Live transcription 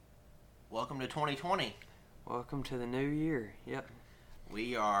Welcome to 2020. Welcome to the new year. Yep.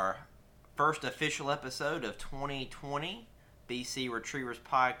 We are first official episode of 2020 BC Retrievers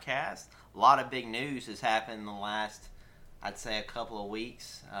Podcast. A lot of big news has happened in the last, I'd say, a couple of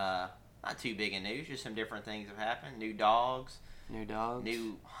weeks. Not too big in news, just some different things have happened. New dogs,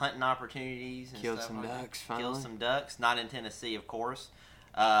 new hunting opportunities, and Killed stuff some like that. ducks, finally. Killed some ducks, not in Tennessee, of course.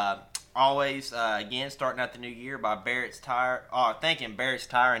 Again, starting out the new year by Barrett's Tire. Thanking Barrett's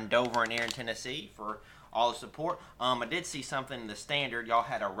Tire in Dover and Erin, Tennessee for all the support. I did see something in the Standard. Y'all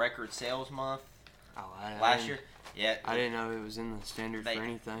had a record sales month last year. Yeah, I didn't know it was in the Standard for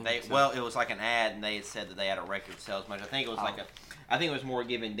anything. Well, it was like an ad, and they had said that they had a record sales month. I think it was I think it was more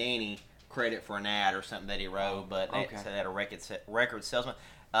giving Danny credit for an ad or something that he wrote, but they said they had a record sales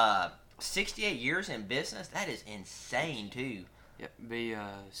month. 68 years in business. That is insane too. Yep, be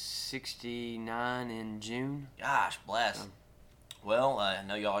 69 in June. Gosh bless. Well, I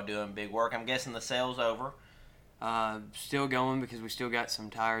know y'all are doing big work. I'm guessing the sale's over. Still going because we still got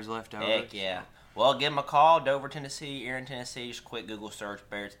some tires left over. Heck yeah. Well, give them a call, Dover, Tennessee, Erin, Tennessee. Just a quick Google search,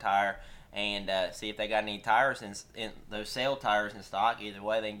 Barrett's Tire, and see if they got any tires in those sale tires in stock. Either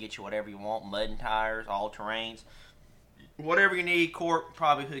way, they can get you whatever you want, mudding tires, all-terrains. Whatever you need, Court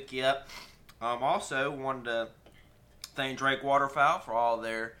probably hook you up. Also, wanted to thank Drake Waterfowl for all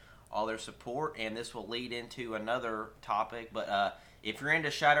their support, and this will lead into another topic. But if you're into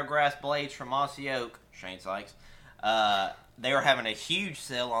Shadowgrass blades from Mossy Oak, Shane Sykes, they are having a huge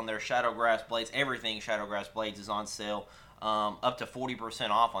sale on their Shadowgrass blades. Everything Shadowgrass blades is on sale, up to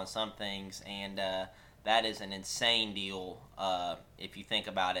 40% off on some things, and that is an insane deal if you think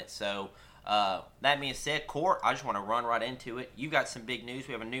about it. So that being said, Court, I just want to run right into it. You got some big news.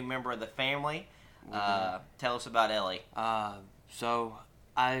 We have a new member of the family. Tell us about Ellie. So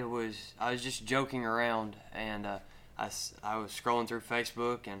I was just joking around, and I was scrolling through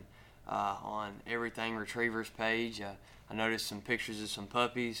Facebook, and on Everything Retrievers page, I noticed some pictures of some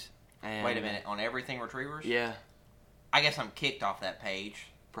puppies. And, wait a minute, on Everything Retrievers? Yeah. I guess I'm kicked off that page.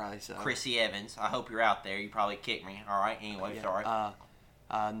 Probably so. Chrissy Evans, I hope you're out there. You probably kicked me. All right, anyway, sorry.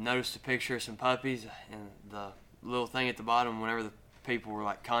 I noticed a picture of some puppies, and the little thing at the bottom, whenever the people were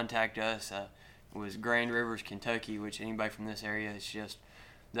like, contact us, was Grand Rivers, Kentucky, which anybody from this area, is just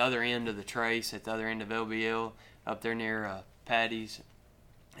the other end of the trace, at the other end of LBL, up there near Patty's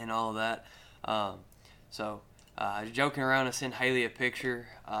and all of that. So I was joking around. I sent Haley a picture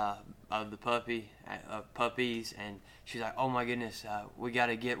of the puppies, and she's like, "Oh my goodness, we got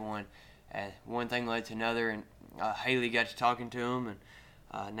to get one." And one thing led to another, and Haley got to talking to him,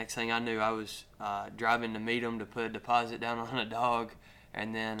 and next thing I knew, I was driving to meet him to put a deposit down on a dog,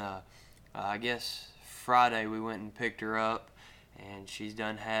 and then I guess Friday we went and picked her up, and she's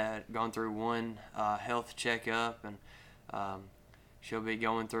gone through one health checkup, and she'll be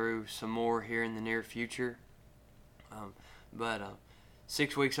going through some more here in the near future. But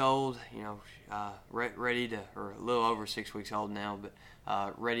 6 weeks old, ready to, or a little over 6 weeks old now, but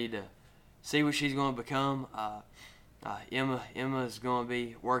ready to see what she's going to become. Emma's going to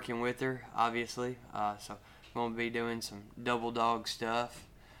be working with her, obviously, so going to be doing some double dog stuff.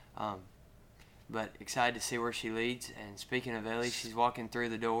 But excited to see where she leads. And speaking of Ellie, she's walking through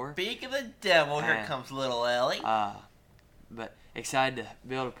the door. Speak of the devil, here comes little Ellie. But excited to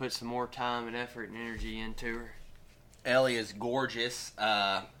be able to put some more time and effort and energy into her. Ellie is gorgeous.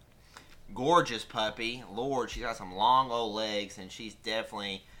 Gorgeous puppy. Lord, she's got some long old legs, and she's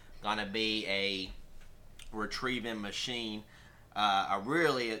definitely going to be a retrieving machine. I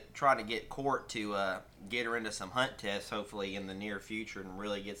really try to get Court to get her into some hunt tests, hopefully in the near future, and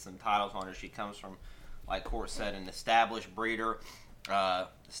really get some titles on her. She comes from, like Court said, an established breeder,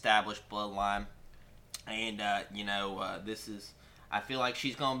 established bloodline, and this is. I feel like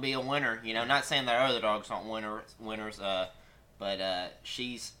she's going to be a winner. Not saying that other dogs aren't winners, but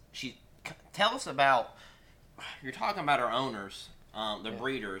she's. Tell us about. You're talking about her owners, the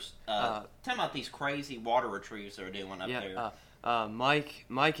breeders. Tell me about these crazy water retrievers they're doing up there.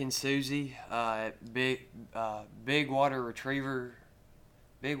 Mike and Susie, Big Water Retriever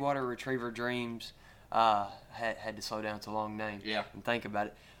Dreams. Had to slow down. It's a long name. Yeah. And think about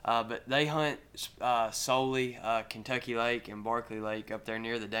it. But they hunt solely Kentucky Lake and Barkley Lake up there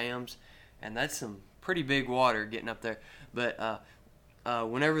near the dams, and that's some pretty big water getting up there. But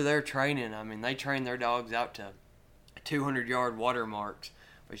whenever they're training, they train their dogs out to 200-yard water marks.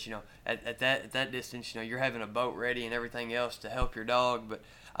 Which, at that distance, you're having a boat ready and everything else to help your dog. But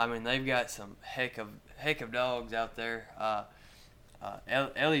they've got some heck of dogs out there.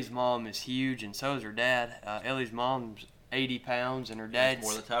 Ellie's mom is huge, and so is her dad. Ellie's mom's 80 pounds, and her dad's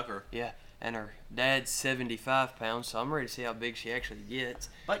more than Tucker. Yeah, and her dad's 75 pounds, so I'm ready to see how big she actually gets.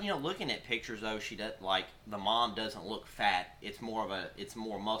 But looking at pictures though, she does like the mom doesn't look fat. It's more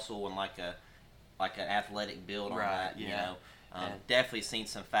muscle and like an athletic build on Right, that. yeah. Definitely seen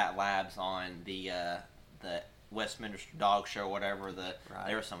some fat labs on the Westminster Dog Show, whatever.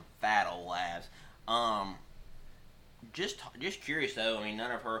 There were some fat old labs. Just curious though. I mean,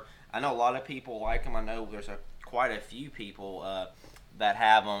 none of her. I know a lot of people like them. I know there's quite a few people that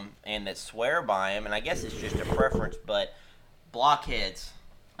have them and that swear by them, and I guess it's just a preference. But blockheads,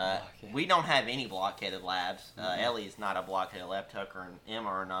 we don't have any blockheaded labs. Ellie's not a blockheaded lab. Tucker and Emma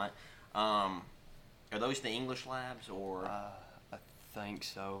are not. Are those the English labs or? I think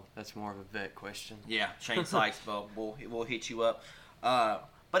so. That's more of a vet question. Yeah, Shane Sykes, but we'll hit you up.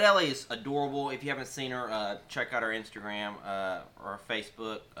 But Ellie is adorable. If you haven't seen her, check out her Instagram or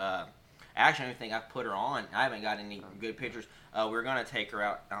Facebook. Actually, I don't think I've put her on. I haven't got any good pictures. We're going to take her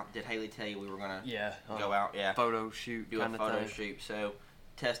out. Did Haley tell you we were going to go out? Yeah. Photo shoot. Do a photo shoot. So,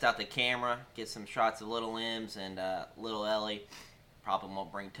 test out the camera, get some shots of little Ems and little Ellie. Probably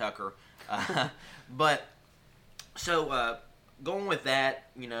won't bring Tucker. But, so, going with that,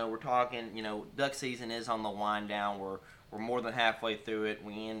 we're talking, duck season is on the wind down. We're more than halfway through it.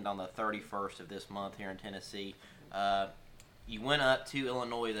 We end on the 31st of this month here in Tennessee. You went up to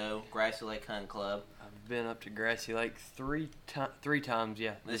Illinois, though, Grassy Lake Hunt Club. I've been up to Grassy Lake three times,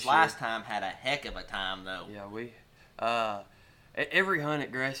 yeah. This last time had a heck of a time, though. Yeah, every hunt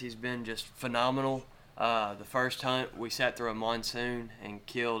at Grassy's been just phenomenal. The first hunt, we sat through a monsoon and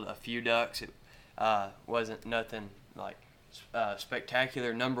killed a few ducks. It wasn't nothing like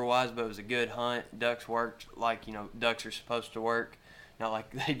spectacular number-wise, but it was a good hunt. Ducks worked like, ducks are supposed to work, not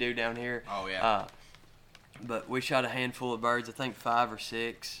like they do down here. Oh, yeah. But we shot a handful of birds, I think 5 or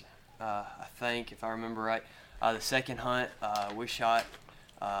 6, I think, if I remember right. The second hunt, we shot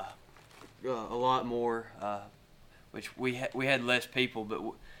a lot more, which we had less people, but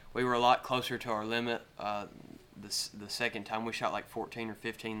we were a lot closer to our limit. The second time, we shot like 14 or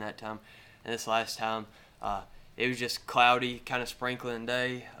 15 that time. And this last time, it was just cloudy, kind of sprinkling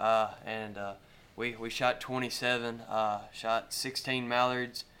day, and we shot 27, shot 16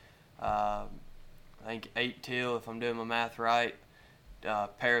 mallards, I think 8 teal, if I'm doing my math right,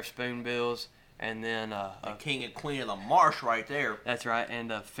 pair of spoonbills, and then the king and queen of the marsh right there. That's right,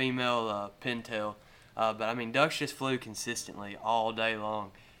 and a female pintail. But I mean, ducks just flew consistently all day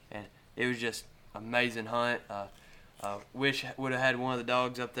long, and it was just amazing hunt. Wish would have had one of the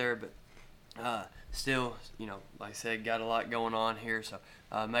dogs up there, but still, like I said, got a lot going on here. So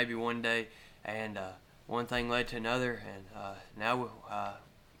maybe one day, and one thing led to another, and now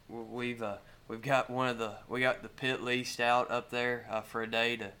we've got we got the pit leased out up there for a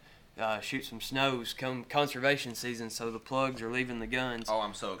day to shoot some snows come conservation season. So the plugs are leaving the guns. Oh,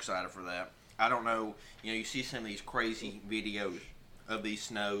 I'm so excited for that. I don't know, you see some of these crazy videos of these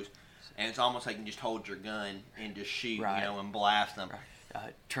snows, and it's almost like you can just hold your gun and just shoot, Right. And blast them.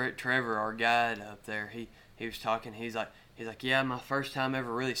 Trevor, our guide up there, he was talking. He's like, yeah, my first time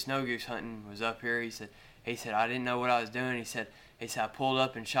ever really snow goose hunting was up here. He said I didn't know what I was doing. He said I pulled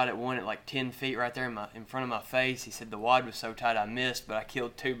up and shot at one at like 10 feet right there in front of my face. He said the wad was so tight I missed, but I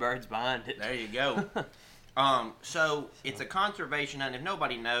killed 2 birds behind it. There you go. So it's a conservation hunt. If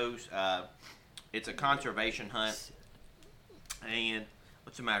nobody knows, it's a conservation hunt. And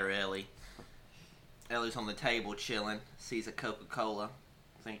what's the matter, Ellie? Ellie's on the table chilling. Sees a Coca-Cola.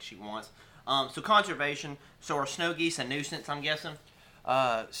 Thinks she wants. So conservation. So are snow geese a nuisance, I'm guessing?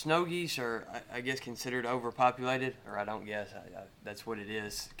 Snow geese are, I guess, considered overpopulated, or I don't guess. That's what it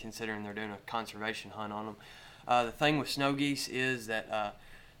is, considering they're doing a conservation hunt on them. The thing with snow geese is that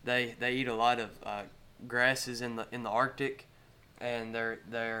they eat a lot of grasses in the Arctic, and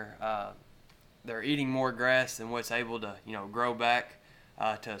they're eating more grass than what's able to grow back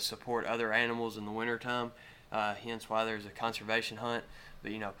to support other animals in the wintertime. Hence why there's a conservation hunt.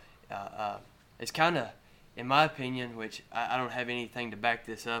 But it's kind of, in my opinion, which I don't have anything to back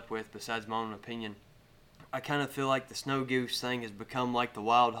this up with besides my own opinion, I kind of feel like the snow goose thing has become like the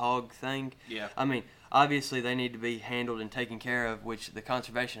wild hog thing. Yeah. I mean, obviously they need to be handled and taken care of, which the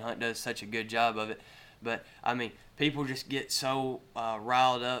conservation hunt does such a good job of it. But, I mean, people just get so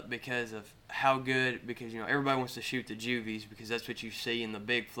riled up because of how good, because, everybody wants to shoot the juvies because that's what you see in the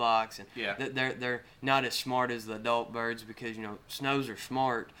big flocks. And yeah. They're not as smart as the adult birds because, snows are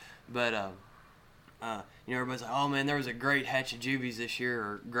smart. But, everybody's like, oh, man, there was a great hatch of juvies this year,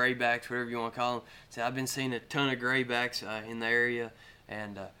 or graybacks, whatever you want to call them. So I've been seeing a ton of graybacks in the area,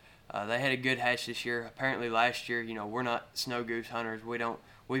 and they had a good hatch this year. Apparently last year, we're not snow goose hunters.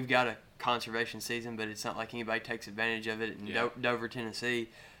 We've got a conservation season, but it's not like anybody takes advantage of it in Dover, Tennessee.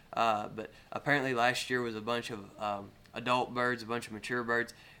 But apparently last year was a bunch of adult birds, a bunch of mature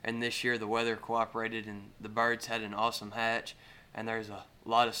birds, and this year the weather cooperated and the birds had an awesome hatch, and there's a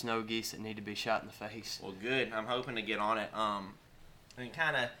lot of snow geese that need to be shot in the face. Well, good. I'm hoping to get on it.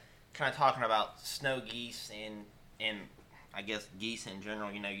 Kind of talking about snow geese and I guess geese in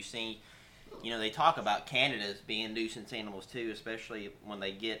general. You see, they talk about Canada's being nuisance animals too, especially when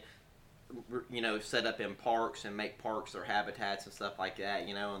they get set up in parks and make parks their habitats and stuff like that.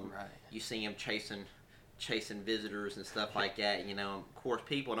 And Right. you see them chasing visitors and stuff like that. And of course,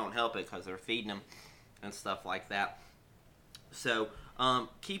 people don't help it because they're feeding them and stuff like that. So,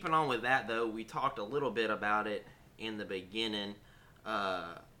 keeping on with that though, we talked a little bit about it in the beginning.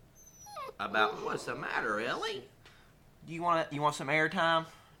 About what's the matter, Ellie? Do you want some airtime?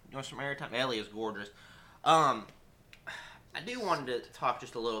 You want some airtime? Ellie is gorgeous. I do want to talk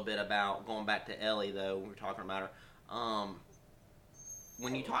just a little bit about going back to Ellie though. We were talking about her.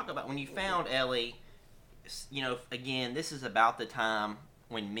 When you found Ellie, again, this is about the time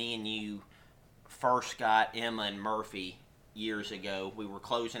when me and you first got Emma and Murphy years ago. We were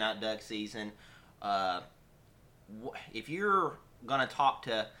closing out duck season. If you're gonna talk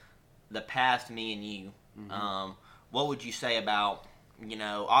to the past me and you, Mm-hmm. What would you say about,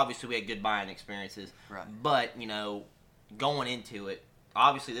 obviously we had good buying experiences, Right. but, going into it,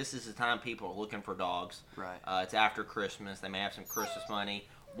 obviously this is the time people are looking for dogs. Right. It's after Christmas. They may have some Christmas money.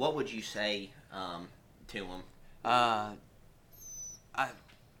 What would you say to them?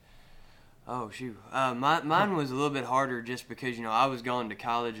 Mine was a little bit harder just because I was going to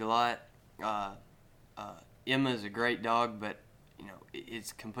college a lot. Emma's a great dog, but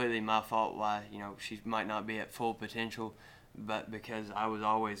it's completely my fault why she might not be at full potential. But because I was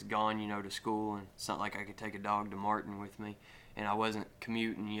always gone, to school, and it's not like I could take a dog to Martin with me, and I wasn't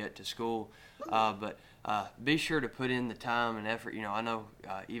commuting yet to school. But be sure to put in the time and effort. I know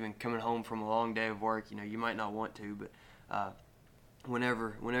even coming home from a long day of work, you might not want to, but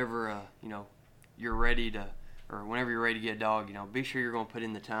whenever you're ready to, or whenever you're ready to get a dog, be sure you're going to put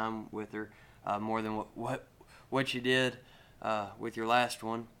in the time with her more than what you did with your last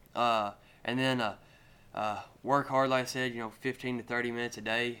one, and then work hard, like I said, 15 to 30 minutes a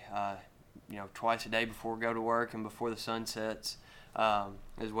day, twice a day before go to work and before the sun sets,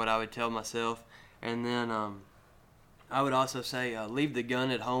 is what I would tell myself. And then I would also say leave the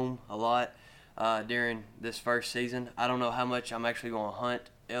gun at home a lot during this first season. I don't know how much I'm actually going to hunt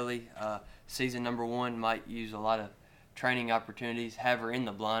Ellie. Season number 1 might use a lot of training opportunities, have her in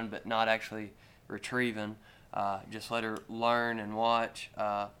the blind, but not actually retrieving. Just let her learn and watch,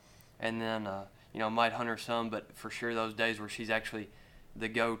 and then might hunt her some, but for sure those days where she's actually the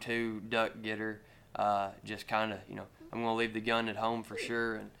go-to duck getter, just kind of I'm going to leave the gun at home for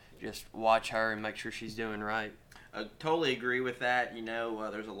sure and just watch her and make sure she's doing right. I totally agree with that.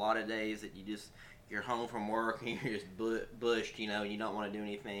 There's a lot of days that you're home from work and you're just bushed, and you don't want to do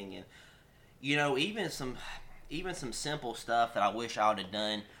anything, and even some simple stuff that I wish I would have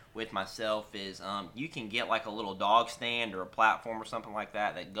done with myself is you can get like a little dog stand or a platform or something like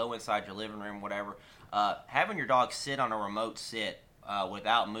that go inside your living room, whatever. Having your dog sit on a remote sit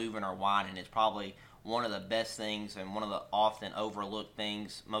without moving or whining is probably one of the best things and one of the often overlooked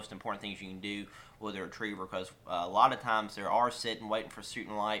things, most important things you can do with a retriever, because a lot of times they are sitting waiting for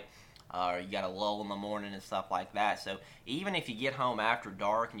shooting light, or you got a lull in the morning and stuff like that. So even if you get home after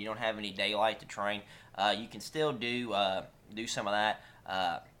dark and you don't have any daylight to train, you can still do some of that.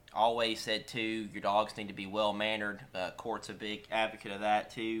 Always said too, your dogs need to be well mannered. Court's a big advocate of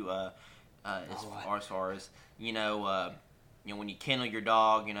that too. As far as when you kennel your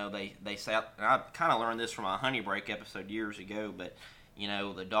dog, they say, and I kind of learned this from a Honey Break episode years ago, but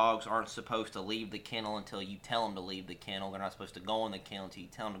the dogs aren't supposed to leave the kennel until you tell them to leave the kennel. They're not supposed to go in the kennel until you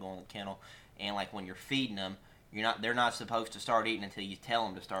tell them to go in the kennel. And like when you're feeding them, they're not supposed to start eating until you tell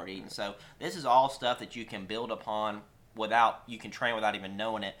them to start eating. So this is all stuff that you can build upon you can train without even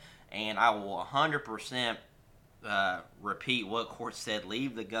knowing it. And I will 100% repeat what Court said: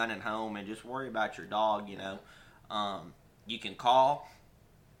 leave the gun at home and just worry about your dog. You can call,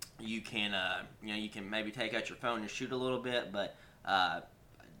 you can you can maybe take out your phone and shoot a little bit, but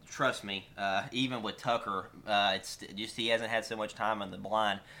trust me, even with Tucker, it's just he hasn't had so much time in the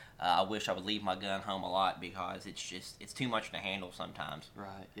blind. I wish I would leave my gun home a lot because it's too much to handle sometimes.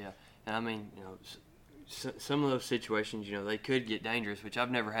 Right. Yeah. And I mean, some of those situations, they could get dangerous, which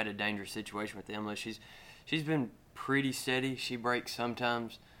I've never had a dangerous situation with Emily. She's been pretty steady. She breaks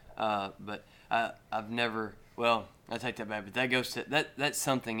sometimes, but I've never. Well, I take that back, but that goes to that's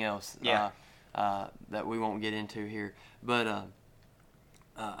something else. Yeah. That we won't get into here, but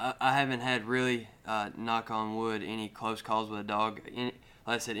I haven't had really, knock on wood, any close calls with a dog.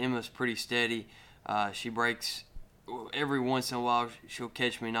 like I said, Emma's pretty steady. She breaks every once in a while. She'll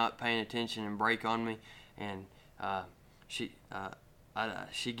catch me not paying attention and break on me, and she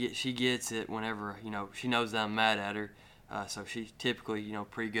gets it whenever she knows that I'm mad at her. So she's typically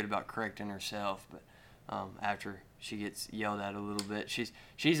pretty good about correcting herself, but after she gets yelled at a little bit,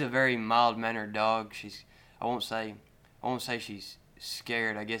 she's a very mild mannered dog. I won't say she's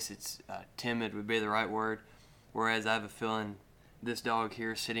scared. I guess it's timid would be the right word. Whereas I have a feeling this dog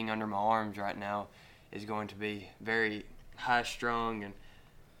here sitting under my arms right now is going to be very high strung, and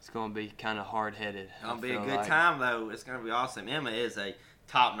it's going to be kind of hard headed. It's going to be a good time though. It's going to be awesome. Emma is a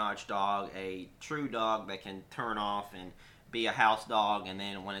top notch dog, a true dog that can turn off and be a house dog, and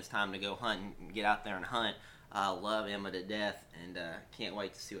then when it's time to go hunt and get out there and hunt, I love Emma to death, and can't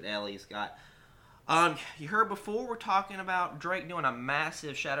wait to see what Ellie's got. You heard before we're talking about Drake doing a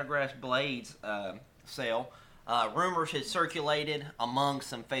massive Shadowgrass Blades sale. Rumors had circulated among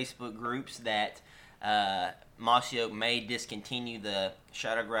some Facebook groups that Mossy Oak may discontinue the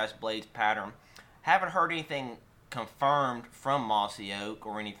Shadowgrass Blades pattern. Haven't heard anything confirmed from Mossy Oak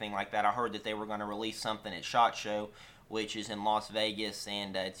or anything like that. I heard that they were going to release something at SHOT Show, which is in Las Vegas,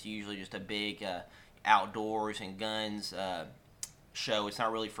 and it's usually just a big outdoors and guns show. It's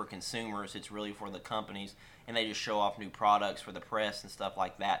not really for consumers, it's really for the companies, and they just show off new products for the press and stuff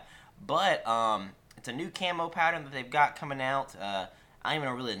like that. But it's a new camo pattern that they've got coming out. I don't even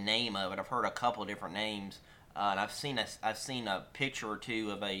know really the name of it. I've heard a couple different names, and I've seen a picture or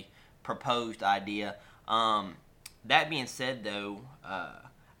two of a proposed idea. That being said, though,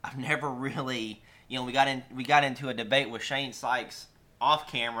 I've never really, we got into a debate with Shane Sykes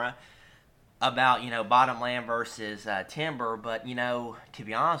off camera about bottomland versus timber, but to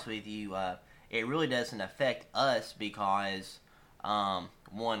be honest with you, it really doesn't affect us because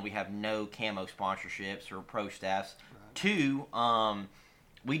one, we have no camo sponsorships or pro staffs. Right. Two,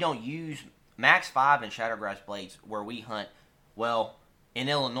 we don't use Max 5 and Shadowgrass Blades where we hunt. Well, in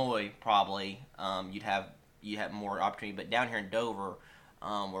Illinois probably you'd have more opportunity, but down here in Dover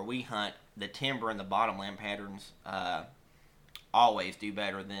where we hunt, the timber and the bottomland patterns always do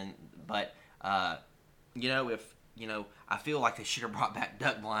better than. But I feel like they should have brought back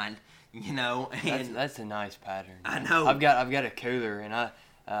duck blind. And that's a nice pattern. I know. I've got a cooler, and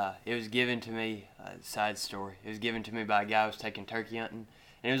it was given to me. Side story. It was given to me by a guy who was taking turkey hunting,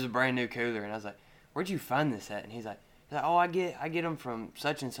 and it was a brand new cooler. And I was like, "Where'd you find this at?" And he's like, "Oh, I get them from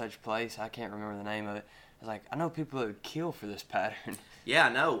such and such place. I can't remember the name of it." I was like, "I know people that would kill for this pattern." Yeah, I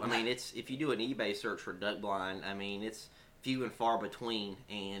know. I mean, it's if you do an eBay search for duck blind, I mean, it's few and far between,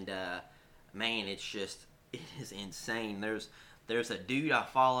 and man, it is insane. There's a dude I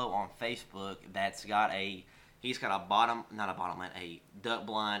follow on Facebook that's got a duck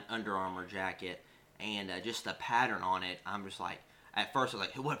blind Under Armour jacket, and just the pattern on it. I'm just like, at first I was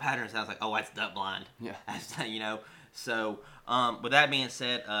like, what pattern is that? I was like, oh, that's duck blind. Yeah. That's, So, with that being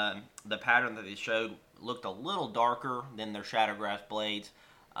said, the pattern that they showed looked a little darker than their Shadowgrass Blades.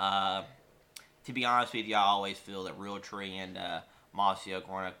 To be honest with you, I always feel that Realtree and Mossy Oak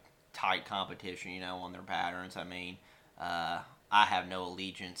were in a tight competition, on their patterns. I mean, I have no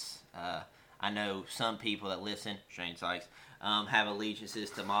allegiance. I know some people that listen, Shane Sykes, have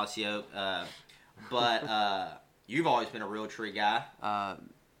allegiances to Mossy Oak, but you've always been a Realtree guy.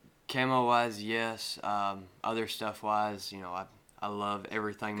 Camo wise, yes. Other stuff wise, I love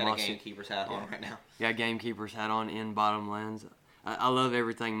everything. Got a Gamekeeper's hat on right now. Yeah, Gamekeeper's hat on in Bottomlands. I love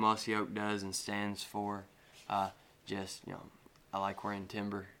everything Mossy Oak does and stands for. I like wearing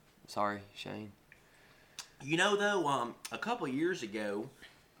timber. Sorry, Shane. Though, a couple years ago,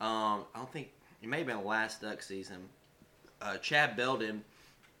 I don't think, it may have been the last duck season, Chad Belden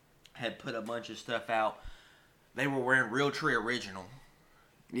had put a bunch of stuff out. They were wearing Realtree Original.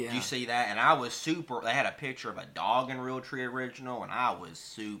 Yeah. Did you see that? And I was they had a picture of a dog in Realtree Original, and I was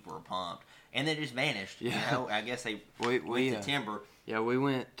super pumped. And then it just vanished. Yeah. I guess they went to timber. Yeah, we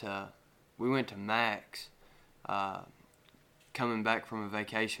went to Max, coming back from a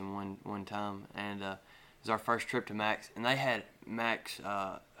vacation one time, and it was our first trip to Max, and they had Max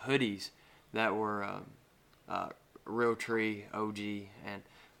hoodies that were Realtree OG, and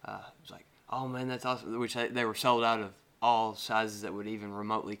it was like, oh man, that's awesome. Which they were sold out of all sizes that would even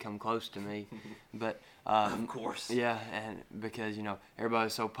remotely come close to me, but of course, yeah, and because everybody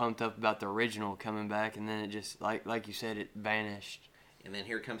was so pumped up about the original coming back, and then it just like you said, it vanished. And then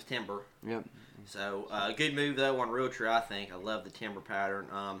here comes timber. Yep. So good move though on Realtree. I think I love the timber pattern.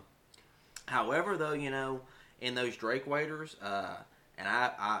 However, though, in those Drake waders, and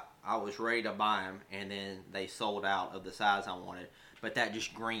I was ready to buy them, and then they sold out of the size I wanted. But that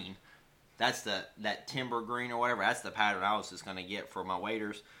just green that's that timber green or whatever. That's the pattern I was just gonna get for my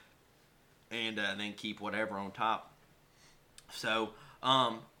waders, and then keep whatever on top. So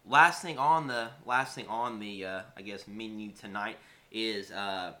last thing on the I guess menu tonight is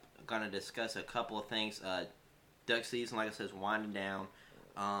gonna discuss a couple of things. Duck season, like I said, is winding down.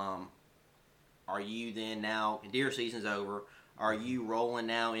 Are you then now? Deer season's over. Are you rolling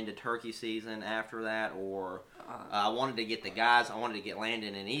now into turkey season after that, or I wanted to get the guys. I wanted to get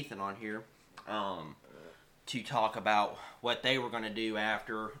Landon and Ethan on here to talk about what they were going to do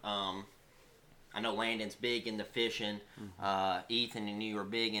after. I know Landon's big into fishing. Ethan and you are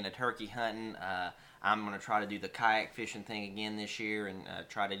big into turkey hunting. I'm going to try to do the kayak fishing thing again this year and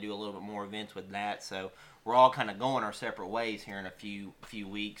try to do a little bit more events with that. So we're all kind of going our separate ways here in a few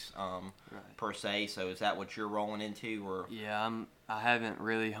weeks per se. So is that what you're rolling into? Or Yeah, I haven't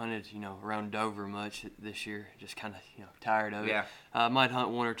really hunted around Dover much this year. Just kind of tired of it. Yeah. I might hunt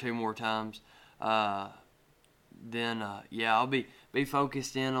one or two more times. Then I'll be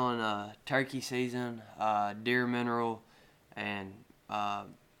focused in on turkey season, deer mineral, and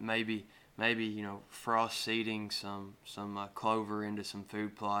maybe frost seeding some clover into some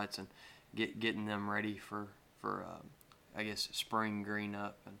food plots and getting them ready for I guess spring green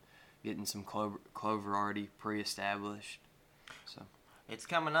up and getting some clover already pre-established. So it's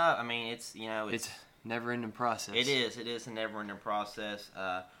coming up. I mean, it's never-ending process. It is a never-ending process.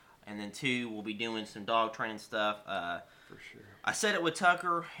 And then 2, we'll be doing some dog training stuff. For sure. I said it with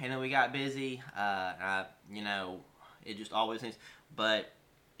Tucker, and then we got busy. It just always is. But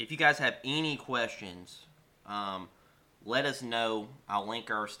if you guys have any questions, let us know. I'll link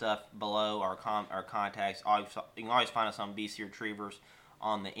our stuff below, our contacts. You can always find us on BC Retrievers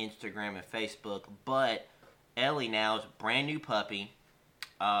on the Instagram and Facebook. But Ellie now is a brand new puppy.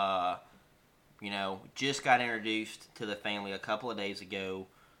 Just got introduced to the family a couple of days ago.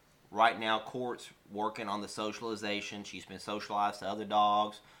 Right now, Court's working on the socialization. She's been socialized to other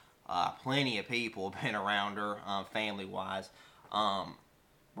dogs. Plenty of people have been around her, family-wise.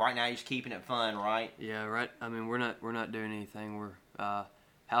 Right now, you're just keeping it fun, right? Yeah, right. I mean, we're not doing anything. We're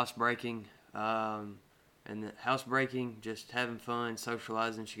housebreaking, just having fun,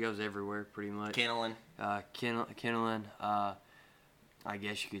 socializing. She goes everywhere, pretty much. Kenneling. Kenneling. I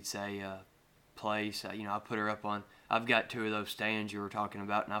guess you could say place. I put her up on. I've got 2 of those stands you were talking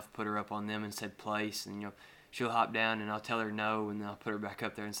about, and I've put her up on them and said place, and she'll hop down, and I'll tell her no, and then I'll put her back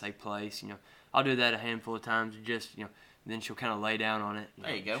up there and say place. I'll do that a handful of times. Just then she'll kind of lay down on it.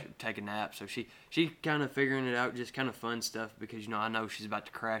 There you go. She'll take a nap. So she kind of figuring it out, just kind of fun stuff because I know she's about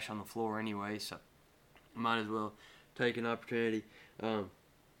to crash on the floor anyway, so might as well take an opportunity. I'm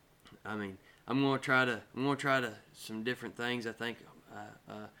gonna try to some different things. I think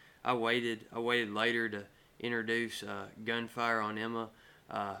I waited later to introduce gunfire on Emma,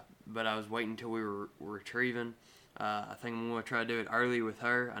 but I was waiting until we were retrieving. I think I'm going to try to do it early with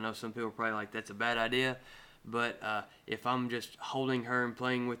her. I know some people are probably like, that's a bad idea, but if I'm just holding her and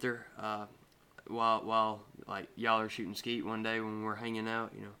playing with her while like y'all are shooting skeet one day when we're hanging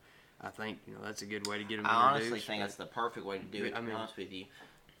out, I think that's a good way to get them introduced. I honestly think that's the perfect way to do it, to be honest with you.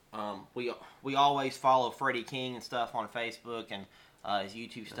 We always follow Freddie King and stuff on Facebook and his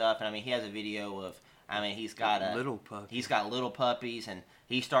YouTube stuff, and he has a video of, he's got little puppies. He's got little puppies, and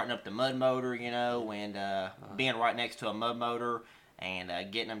he's starting up the mud motor, and being right next to a mud motor and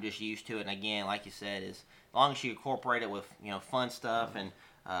getting them just used to it. And again, like you said, as long as you incorporate it with fun stuff, and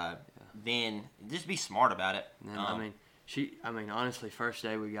then just be smart about it. And honestly, first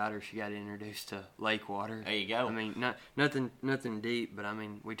day we got her, she got introduced to lake water. There you go. Nothing deep, but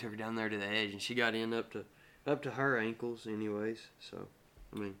we took her down there to the edge, and she got in up to her ankles, anyways. So,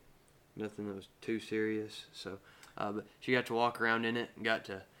 nothing that was too serious. So, but she got to walk around in it and got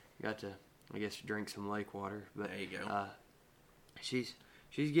to I guess drink some lake water. But there you go. She's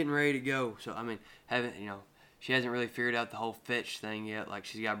getting ready to go. So she hasn't really figured out the whole fetch thing yet. Like,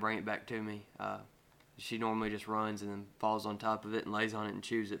 she's got to bring it back to me. She normally just runs and then falls on top of it and lays on it and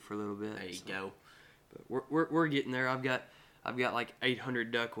chews it for a little bit. There you go. But we're getting there. I've got like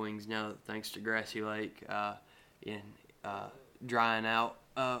 800 duck wings now, thanks to Grassy Lake, drying out,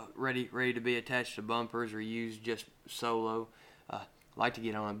 ready to be attached to bumpers or used just solo. Like to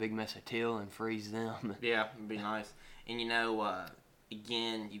get on a big mess of teal and freeze them. Yeah, it'd be nice. And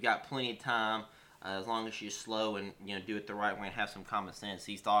again, you've got plenty of time. As long as you're slow and do it the right way and have some common sense,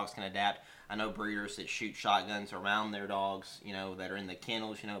 these dogs can adapt. I know breeders that shoot shotguns around their dogs, that are in the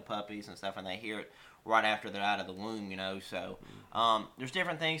kennels, puppies and stuff, and they hear it right after they're out of the womb, So there's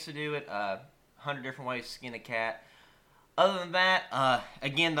different things to do it. 100 different ways to skin a cat. Other than that,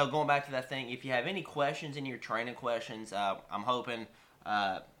 again, though, going back to that thing, if you have any questions, any of your training questions, I'm hoping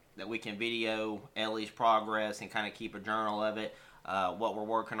that we can video Ellie's progress and kind of keep a journal of it. What we're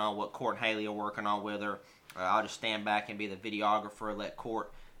working on, what Court and Haley are working on with her. I'll just stand back and be the videographer, let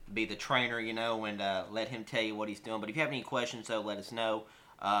Court be the trainer, and let him tell you what he's doing. But if you have any questions, though, let us know.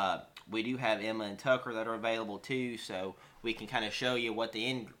 We do have Emma and Tucker that are available, too, so we can kind of show you what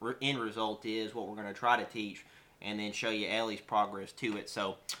the end result is, what we're going to try to teach, and then show you Ellie's progress to it.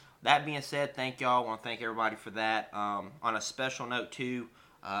 So that being said, thank y'all. I want to thank everybody for that. On a special note, too,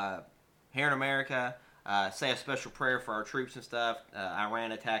 here in America, say a special prayer for our troops and stuff.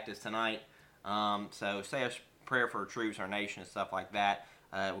 Iran attacked us tonight, so say a prayer for our troops, our nation, and stuff like that.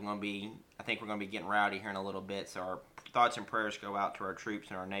 I think we're going to be getting rowdy here in a little bit, so our thoughts and prayers go out to our troops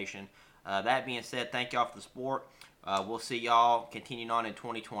and our nation. That being said, thank y'all for the support. We'll see y'all continuing on in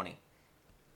 2020.